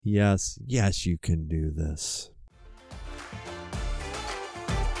Yes, yes, you can do this.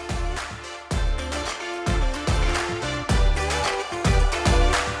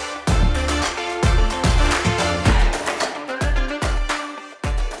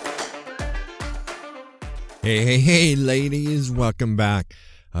 Hey, ladies, welcome back.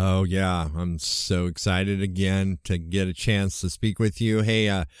 Oh, yeah, I'm so excited again to get a chance to speak with you. Hey,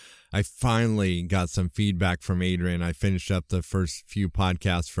 I finally got some feedback from Adrienne. I finished up the first few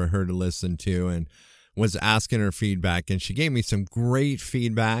podcasts for her to listen to and was asking her feedback, and she gave me some great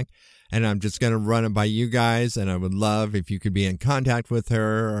feedback, and I'm just going to run it by you guys, and I would love if you could be in contact with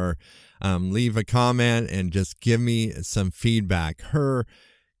her or leave a comment and just give me some feedback. Her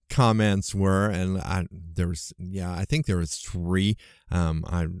comments were, and I think there was three.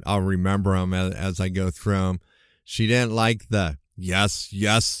 I'll remember them as I go through them. She didn't like the yes, you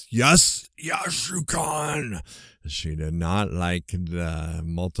can. She did not like the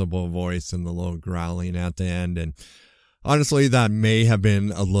multiple voice and the little growling at the end. And honestly, that may have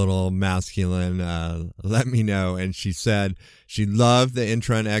been a little masculine. Let me know. And she said she loved the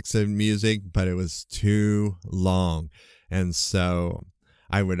intro and exit music, but it was too long. And so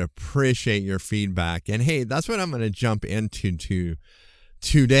I would appreciate your feedback. And hey, that's what I'm going to jump into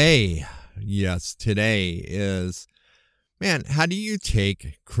today. Yes, today is, man, how do you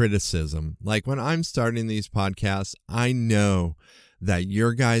take criticism? Like when I'm starting these podcasts, I know that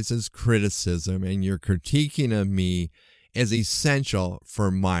your guys' criticism and your critiquing of me is essential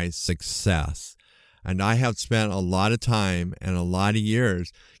for my success. And I have spent a lot of time and a lot of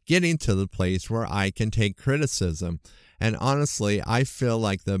years getting to the place where I can take criticism. And honestly, I feel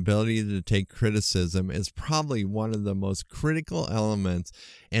like the ability to take criticism is probably one of the most critical elements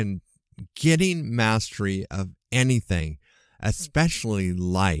in getting mastery of anything, especially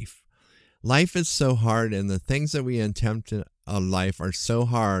life. Life is so hard, and the things that we attempt in life are so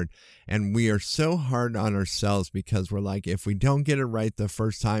hard, and we are so hard on ourselves because we're like, if we don't get it right the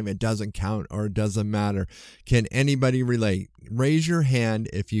first time, it doesn't count or it doesn't matter. Can anybody relate? Raise your hand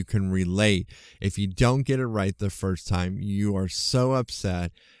if you can relate. If you don't get it right the first time, you are so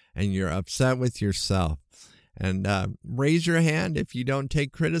upset, and you're upset with yourself. And raise your hand if you don't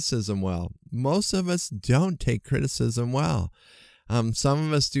take criticism well. Most of us don't take criticism well. Some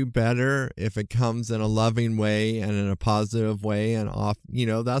of us do better if it comes in a loving way and in a positive way. And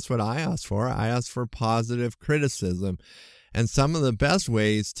that's what I ask for. I ask for positive criticism. And some of the best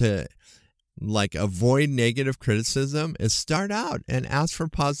ways to avoid negative criticism is start out and ask for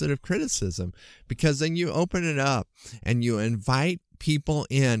positive criticism, because then you open it up and you invite people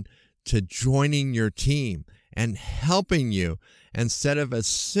in to joining your team and helping you instead of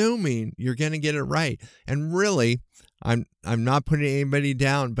assuming you're going to get it right. And really, I'm not putting anybody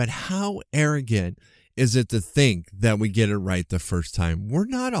down, but how arrogant is it to think that we get it right the first time? We're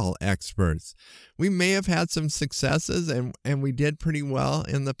not all experts. We may have had some successes and we did pretty well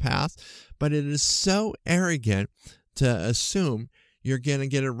in the past, but it is so arrogant to assume you're going to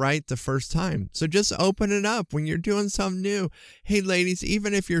get it right the first time. So just open it up when you're doing something new. Hey, ladies,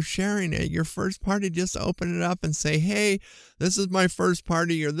 even if you're sharing it, your first party, just open it up and say, hey, this is my first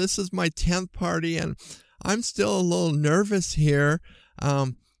party, or this is my 10th party, and I'm still a little nervous here.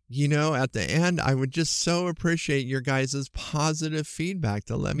 At the end, I would just so appreciate your guys' positive feedback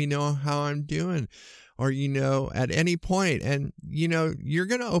to let me know how I'm doing. Or, at any point. And, you're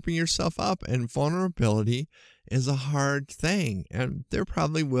going to open yourself up, and vulnerability is a hard thing. And there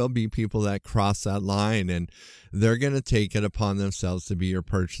probably will be people that cross that line, and they're going to take it upon themselves to be your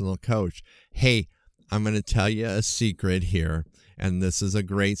personal coach. Hey, I'm going to tell you a secret here. And this is a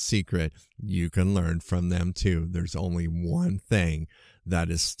great secret. You can learn from them too. There's only one thing that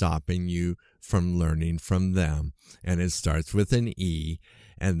is stopping you from learning from them. And it starts with an E,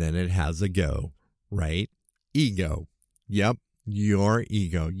 and then it has a go, right? Ego. Yep. Your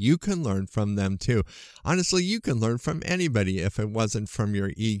ego. You can learn from them too. Honestly, you can learn from anybody if it wasn't from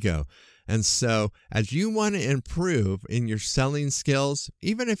your ego. And so as you want to improve in your selling skills,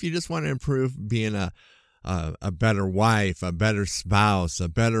 even if you just want to improve being a better wife, a better spouse, a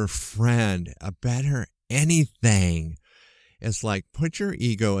better friend, a better anything, it's like put your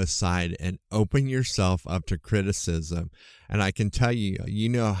ego aside and open yourself up to criticism. And I can tell you,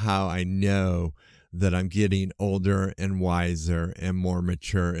 how I know that I'm getting older and wiser and more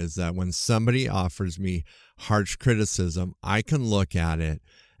mature is that when somebody offers me harsh criticism, I can look at it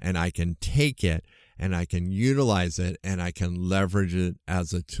and I can take it and I can utilize it and I can leverage it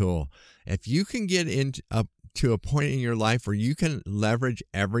as a tool. If you can get to a point in your life where you can leverage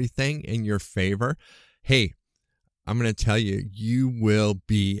everything in your favor, hey, I'm going to tell you, you will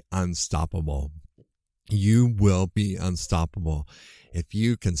be unstoppable. you will be unstoppable. If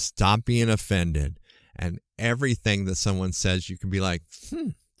you can stop being offended and everything that someone says, you can be like,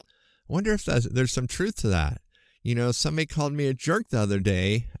 I wonder if there's some truth to that. Somebody called me a jerk the other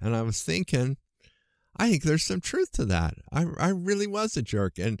day, and I was thinking, I think there's some truth to that. I really was a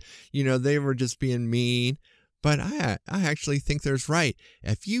jerk, and, they were just being mean, but I actually think there's right.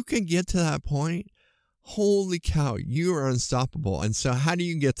 If you can get to that point, holy cow, you are unstoppable. And so how do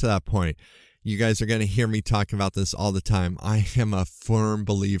you get to that point? You guys are going to hear me talk about this all the time. I am a firm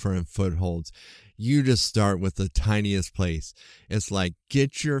believer in footholds. You just start with the tiniest place. It's like,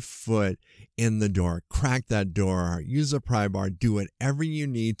 get your foot in the door, crack that door, use a pry bar, do whatever you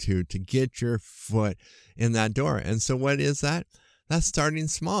need to get your foot in that door. And so what is that? That's starting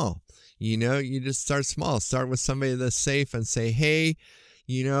small. You just start small. Start with somebody that's safe and say, hey,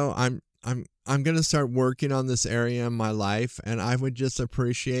 I'm going to start working on this area in my life, and I would just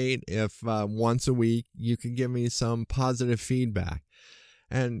appreciate if once a week you could give me some positive feedback.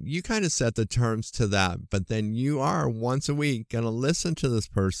 And you kind of set the terms to that, but then you are once a week going to listen to this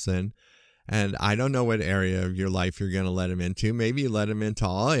person. And I don't know what area of your life you're going to let them into. Maybe you let them into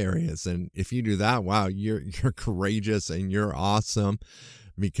all areas. And if you do that, wow, you're courageous and you're awesome,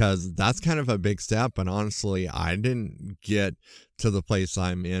 because that's kind of a big step. And honestly, I didn't get to the place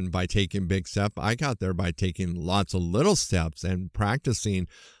I'm in by taking big steps. I got there by taking lots of little steps and practicing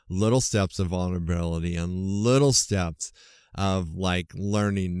little steps of vulnerability and little steps of like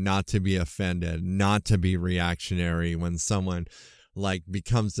learning not to be offended, not to be reactionary when someone like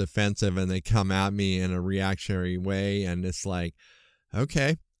becomes defensive and they come at me in a reactionary way. And it's like,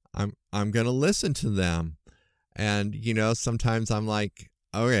 okay, I'm going to listen to them. And, sometimes I'm like,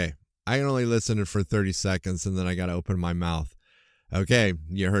 okay, I can only listen for 30 seconds and then I got to open my mouth. Okay,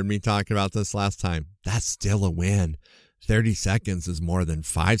 you heard me talking about this last time. That's still a win. 30 seconds is more than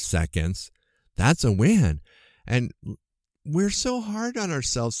 5 seconds. That's a win. And we're so hard on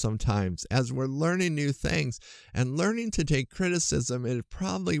ourselves sometimes as we're learning new things, and learning to take criticism. It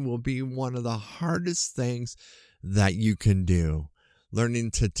probably will be one of the hardest things that you can do. Learning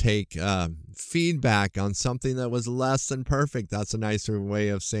to take feedback on something that was less than perfect. That's a nicer way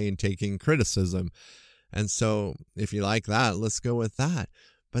of saying taking criticism. And so if you like that, let's go with that.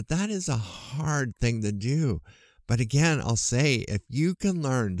 But that is a hard thing to do. But again, I'll say, if you can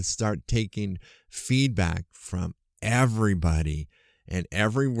learn to start taking feedback from everybody in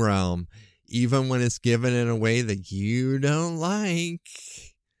every realm, even when it's given in a way that you don't like,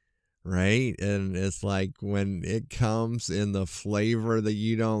 right? And it's like when it comes in the flavor that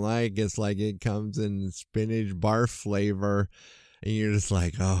you don't like, it's like it comes in spinach barf flavor, and you're just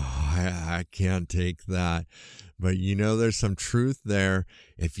like, oh, I can't take that. But there's some truth there.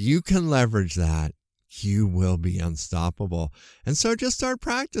 If you can leverage that, you will be unstoppable. And so just start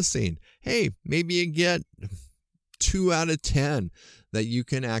practicing. Hey, maybe you get 2 out of 10 that you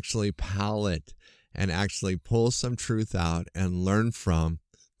can actually palate and actually pull some truth out and learn from.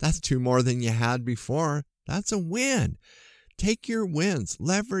 That's 2 more than you had before. That's a win. Take your wins,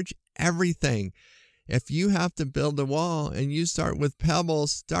 leverage everything. If you have to build a wall and you start with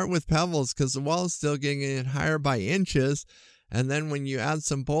pebbles, because the wall is still getting higher by inches. And then when you add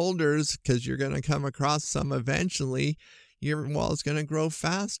some boulders, because you're going to come across some eventually, your wall is going to grow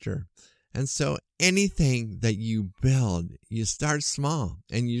faster. And so anything that you build, you start small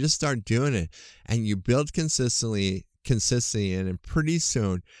and you just start doing it, and you build consistently, and pretty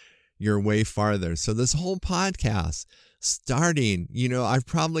soon you're way farther. So this whole podcast starting, I've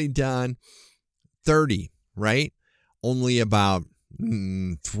probably done 30, right? Only about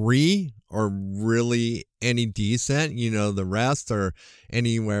 3 are really any decent. The rest are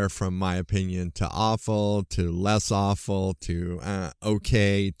anywhere from my opinion to awful, to less awful, to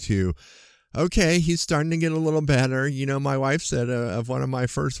okay, to okay, he's starting to get a little better. My wife said of one of my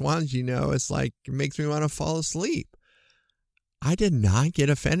first ones, it's like, it makes me want to fall asleep. I did not get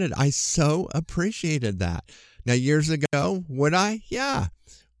offended. I so appreciated that. Now, years ago, would I? Yeah.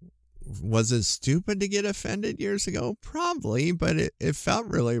 Was it stupid to get offended years ago? Probably, but it felt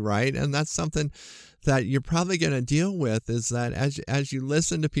really right. And that's something that you're probably going to deal with, is that as you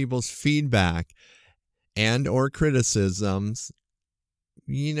listen to people's feedback and or criticisms,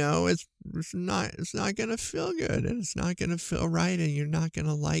 it's not going to feel good, and it's not going to feel right, and you're not going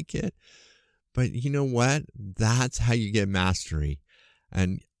to like it. But you know what? That's how you get mastery.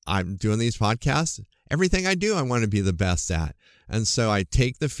 And I'm doing these podcasts. Everything I do, I want to be the best at. And so I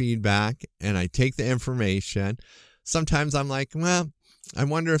take the feedback and I take the information. Sometimes I'm like, well, I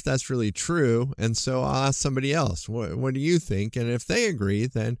wonder if that's really true. And so I'll ask somebody else, what do you think? And if they agree,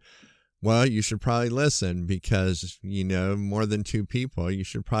 then Well, you should probably listen because, more than two people, you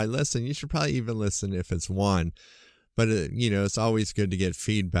should probably listen. You should probably even listen if it's one. But, it's always good to get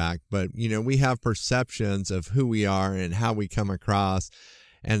feedback. But, we have perceptions of who we are and how we come across.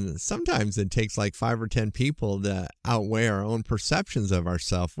 And sometimes it takes like 5 or 10 people to outweigh our own perceptions of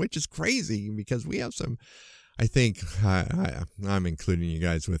ourselves, which is crazy because we have some, I think I'm including you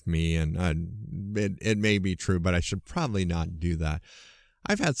guys with me, and it may be true, but I should probably not do that.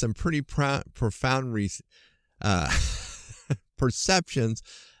 I've had some pretty profound perceptions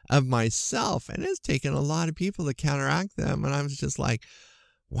of myself, and it's taken a lot of people to counteract them. And I was just like,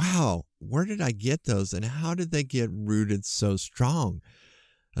 wow, where did I get those? And how did they get rooted so strong?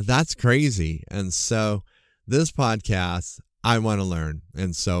 That's crazy. And so this podcast, I want to learn.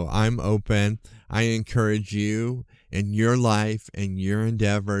 And so I'm open. I encourage you in your life and your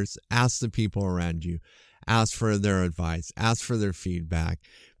endeavors. Ask the people around you. Ask for their advice. Ask for their feedback.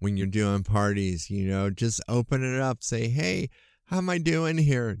 When you're doing parties, just open it up. Say, hey, how am I doing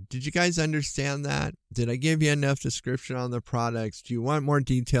here? Did you guys understand that? Did I give you enough description on the products? Do you want more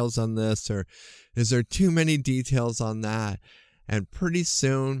details on this? Or is there too many details on that? And pretty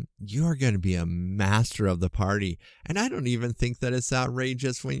soon, you're going to be a master of the party. And I don't even think that it's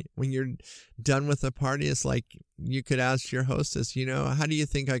outrageous when you're done with the party. It's like you could ask your hostess, how do you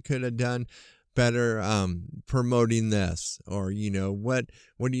think I could have done better promoting this? Or, what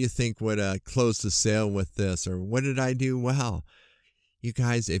do you think would close the sale with this? Or what did I do well? You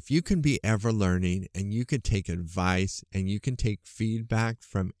guys, if you can be ever learning and you can take advice and you can take feedback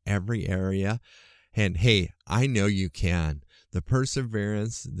from every area, and hey, I know you can. The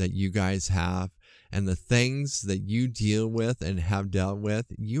perseverance that you guys have and the things that you deal with and have dealt with,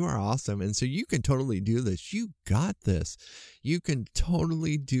 you are awesome. And so you can totally do this. You got this. You can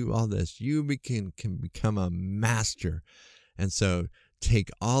totally do all this. You can become a master. And so take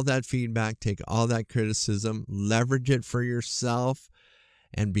all that feedback, take all that criticism, leverage it for yourself,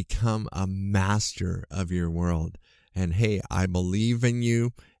 and become a master of your world. And hey, I believe in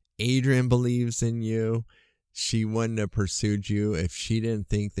you. Adrienne believes in you. She wouldn't have pursued you if she didn't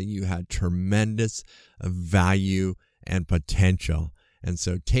think that you had tremendous value and potential. And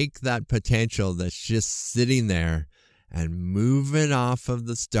so take that potential that's just sitting there and move it off of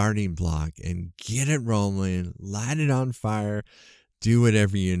the starting block and get it rolling, light it on fire, do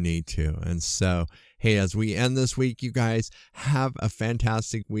whatever you need to. And so, hey, as we end this week, you guys have a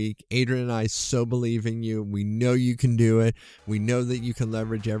fantastic week. Adrienne and I so believe in you. We know you can do it. We know that you can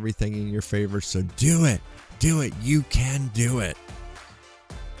leverage everything in your favor. So do it. Do it. You can do it.